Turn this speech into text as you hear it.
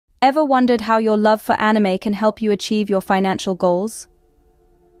Ever wondered how your love for anime can help you achieve your financial goals?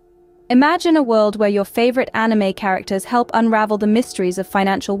 Imagine a world where your favorite anime characters help unravel the mysteries of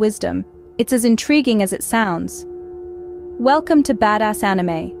financial wisdom. It's as intriguing as it sounds. Welcome to Badass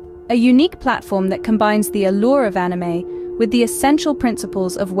Anime, a unique platform that combines the allure of anime with the essential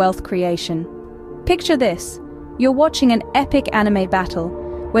principles of wealth creation. Picture this: you're watching an epic anime battle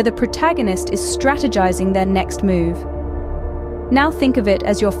where the protagonist is strategizing their next move. Now think of it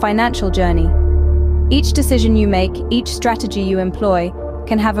as your financial journey. Each decision you make, each strategy you employ,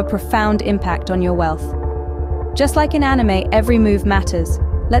 can have a profound impact on your wealth. Just like in anime, every move matters.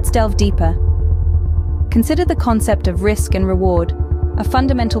 Let's delve deeper. Consider the concept of risk and reward, a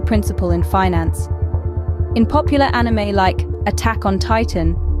fundamental principle in finance. In popular anime like Attack on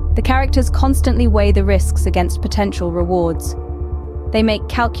Titan, the characters constantly weigh the risks against potential rewards. They make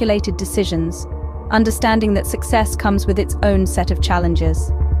calculated decisions, understanding that success comes with its own set of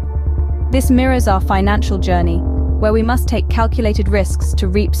challenges. This mirrors our financial journey, where we must take calculated risks to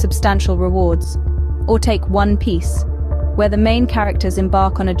reap substantial rewards. Or take One Piece, where the main characters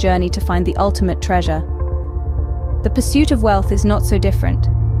embark on a journey to find the ultimate treasure. The pursuit of wealth is not so different.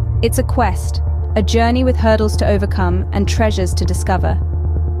 It's a quest, a journey with hurdles to overcome and treasures to discover.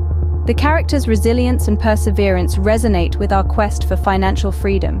 The characters' resilience and perseverance resonate with our quest for financial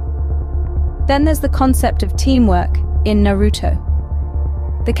freedom. Then there's the concept of teamwork in Naruto.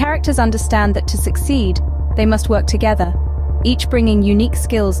 The characters understand that to succeed, they must work together, each bringing unique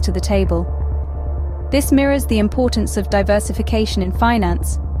skills to the table. This mirrors the importance of diversification in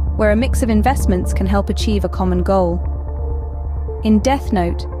finance, where a mix of investments can help achieve a common goal. In Death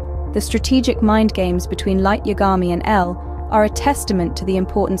Note, the strategic mind games between Light Yagami and L are a testament to the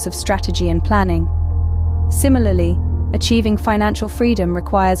importance of strategy and planning. Similarly, achieving financial freedom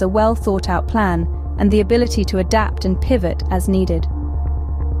requires a well-thought-out plan and the ability to adapt and pivot as needed.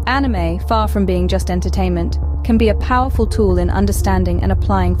 Anime, far from being just entertainment, can be a powerful tool in understanding and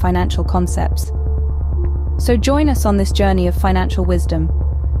applying financial concepts. So join us on this journey of financial wisdom,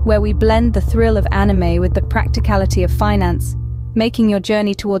 where we blend the thrill of anime with the practicality of finance, making your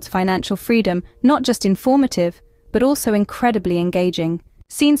journey towards financial freedom not just informative, but also incredibly engaging.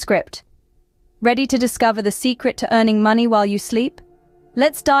 Scene script. Ready to discover the secret to earning money while you sleep?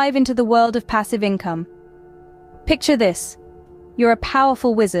 Let's dive into the world of passive income. Picture this. You're a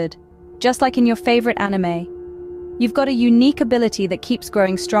powerful wizard, just like in your favorite anime. You've got a unique ability that keeps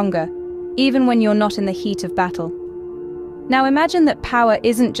growing stronger, even when you're not in the heat of battle. Now imagine that power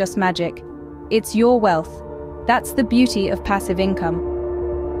isn't just magic, it's your wealth. That's the beauty of passive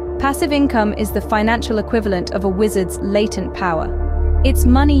income. Passive income is the financial equivalent of a wizard's latent power. It's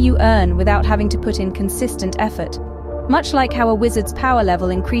money you earn without having to put in consistent effort, much like how a wizard's power level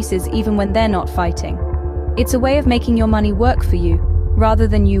increases even when they're not fighting. It's a way of making your money work for you, rather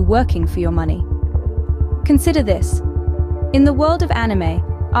than you working for your money. Consider this. In the world of anime,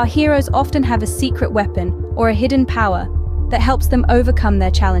 our heroes often have a secret weapon or a hidden power that helps them overcome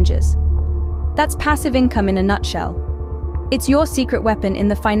their challenges. That's passive income in a nutshell. It's your secret weapon in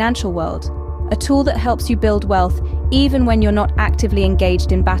the financial world, a tool that helps you build wealth even when you're not actively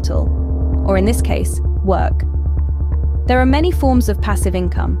engaged in battle, or in this case, work. There are many forms of passive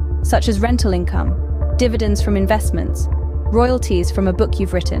income, such as rental income, dividends from investments, royalties from a book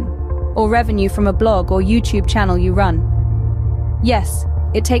you've written, or revenue from a blog or YouTube channel you run. Yes,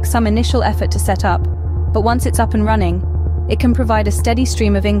 it takes some initial effort to set up, but once it's up and running, it can provide a steady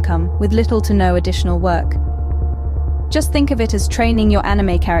stream of income with little to no additional work. Just think of it as training your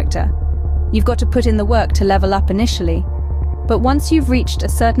anime character. You've got to put in the work to level up initially, but once you've reached a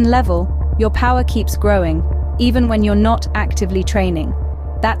certain level, your power keeps growing, even when you're not actively training.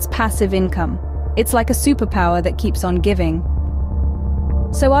 That's passive income. It's like a superpower that keeps on giving.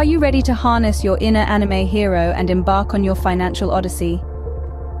 So are you ready to harness your inner anime hero and embark on your financial odyssey?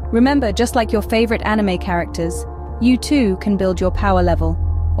 Remember, just like your favorite anime characters, you too can build your power level,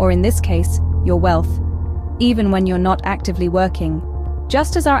 or in this case, your wealth, even when you're not actively working.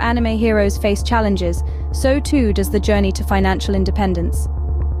 Just as our anime heroes face challenges, so too does the journey to financial independence.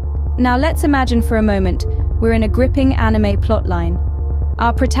 Now let's imagine for a moment we're in a gripping anime plotline.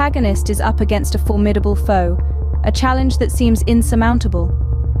 Our protagonist is up against a formidable foe, a challenge that seems insurmountable.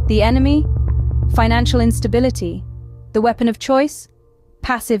 The enemy? Financial instability. The weapon of choice?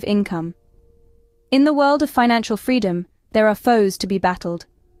 Passive income. In the world of financial freedom, there are foes to be battled.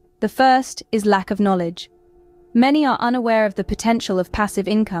 The first is lack of knowledge. Many are unaware of the potential of passive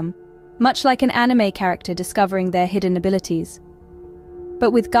income, much like an anime character discovering their hidden abilities.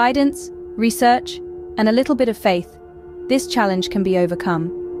 But with guidance, research, and a little bit of faith, this challenge can be overcome.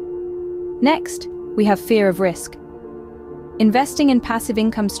 Next, we have fear of risk. Investing in passive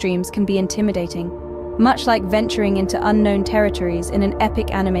income streams can be intimidating, much like venturing into unknown territories in an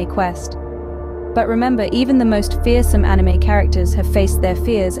epic anime quest. But remember, even the most fearsome anime characters have faced their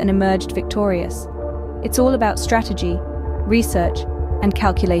fears and emerged victorious. It's all about strategy, research, and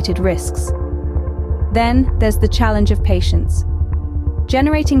calculated risks. Then, there's the challenge of patience.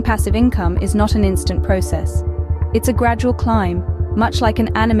 Generating passive income is not an instant process. It's a gradual climb, much like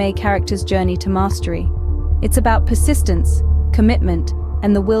an anime character's journey to mastery. It's about persistence, commitment,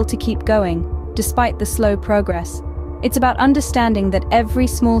 and the will to keep going, despite the slow progress. It's about understanding that every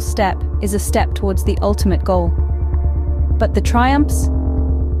small step is a step towards the ultimate goal. But the triumphs?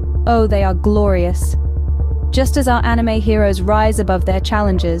 Oh, they are glorious. Just as our anime heroes rise above their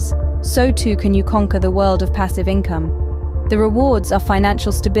challenges, so too can you conquer the world of passive income. The rewards are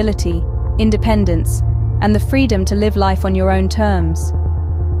financial stability, independence, and the freedom to live life on your own terms.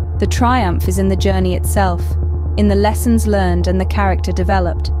 The triumph is in the journey itself, in the lessons learned and the character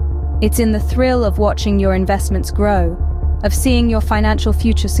developed. It's in the thrill of watching your investments grow, of seeing your financial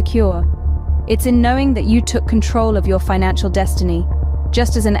future secure. It's in knowing that you took control of your financial destiny,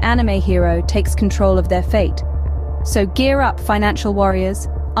 just as an anime hero takes control of their fate. So gear up, financial warriors.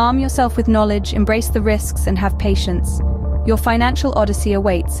 Arm yourself with knowledge, embrace the risks, and have patience. Your financial odyssey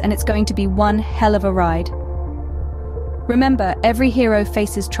awaits, and it's going to be one hell of a ride. Remember, every hero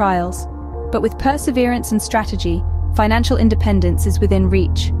faces trials, but with perseverance and strategy, financial independence is within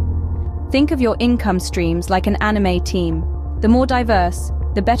reach. Think of your income streams like an anime team. The more diverse,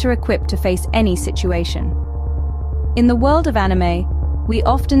 the better equipped to face any situation. In the world of anime, we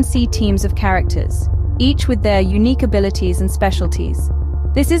often see teams of characters, each with their unique abilities and specialties.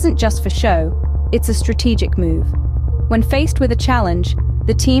 This isn't just for show, it's a strategic move. When faced with a challenge,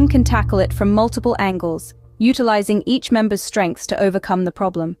 the team can tackle it from multiple angles, utilizing each member's strengths to overcome the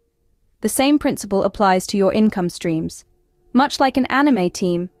problem. The same principle applies to your income streams. Much like an anime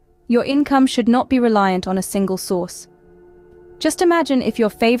team, your income should not be reliant on a single source. Just imagine if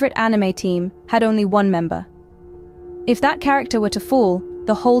your favorite anime team had only one member. If that character were to fall,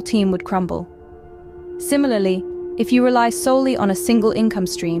 the whole team would crumble. Similarly, if you rely solely on a single income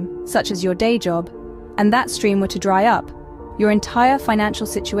stream, such as your day job, and that stream were to dry up, your entire financial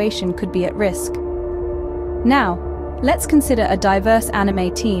situation could be at risk. Now, let's consider a diverse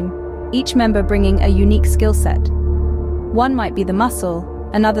anime team, each member bringing a unique skill set. One might be the muscle,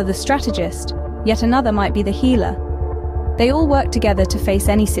 another the strategist, yet another might be the healer. They all work together to face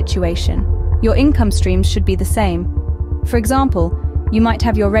any situation. Your income streams should be the same. For example, you might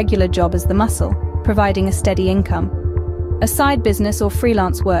have your regular job as the muscle, providing a steady income. A side business or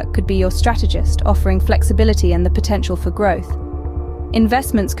freelance work could be your strategist, offering flexibility and the potential for growth.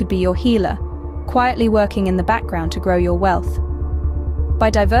 Investments could be your healer, quietly working in the background to grow your wealth. By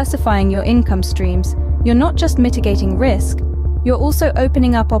diversifying your income streams, you're not just mitigating risk, you're also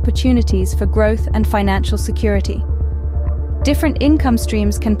opening up opportunities for growth and financial security. Different income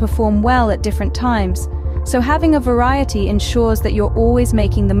streams can perform well at different times, so having a variety ensures that you're always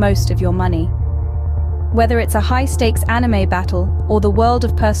making the most of your money. Whether it's a high-stakes anime battle or the world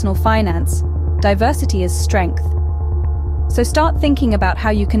of personal finance, diversity is strength. So start thinking about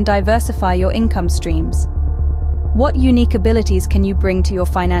how you can diversify your income streams. What unique abilities can you bring to your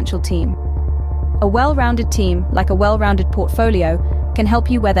financial team? A well-rounded team, like a well-rounded portfolio, can help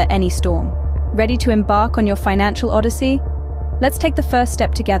you weather any storm. Ready to embark on your financial odyssey? Let's take the first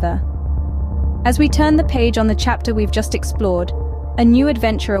step together. As we turn the page on the chapter we've just explored, a new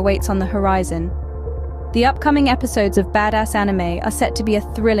adventure awaits on the horizon. The upcoming episodes of Badass Anime are set to be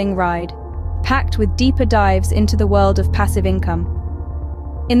a thrilling ride, packed with deeper dives into the world of passive income.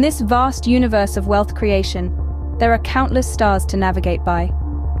 In this vast universe of wealth creation, there are countless stars to navigate by.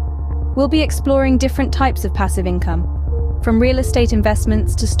 We'll be exploring different types of passive income, from real estate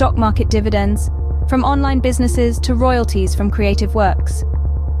investments to stock market dividends, from online businesses to royalties from creative works.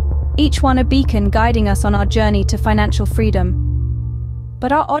 Each one a beacon guiding us on our journey to financial freedom.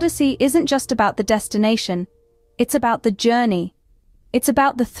 But our odyssey isn't just about the destination, it's about the journey. It's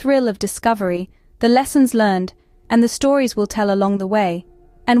about the thrill of discovery, the lessons learned, and the stories we'll tell along the way.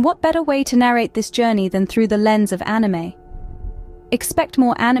 And what better way to narrate this journey than through the lens of anime? Expect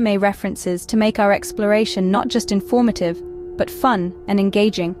more anime references to make our exploration not just informative, but fun and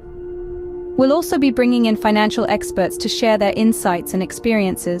engaging. We'll also be bringing in financial experts to share their insights and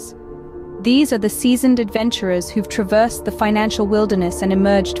experiences. These are the seasoned adventurers who've traversed the financial wilderness and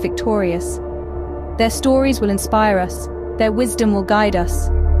emerged victorious. Their stories will inspire us, their wisdom will guide us,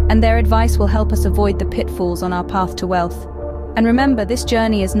 and their advice will help us avoid the pitfalls on our path to wealth. And remember, this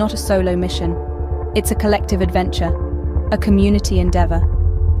journey is not a solo mission. It's a collective adventure, a community endeavor.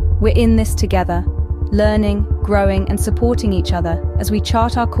 We're in this together, learning, growing, and supporting each other as we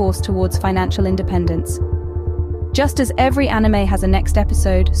chart our course towards financial independence. Just as every anime has a next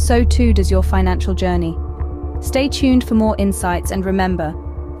episode, so too does your financial journey. Stay tuned for more insights, and remember,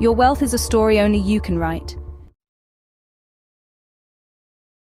 your wealth is a story only you can write.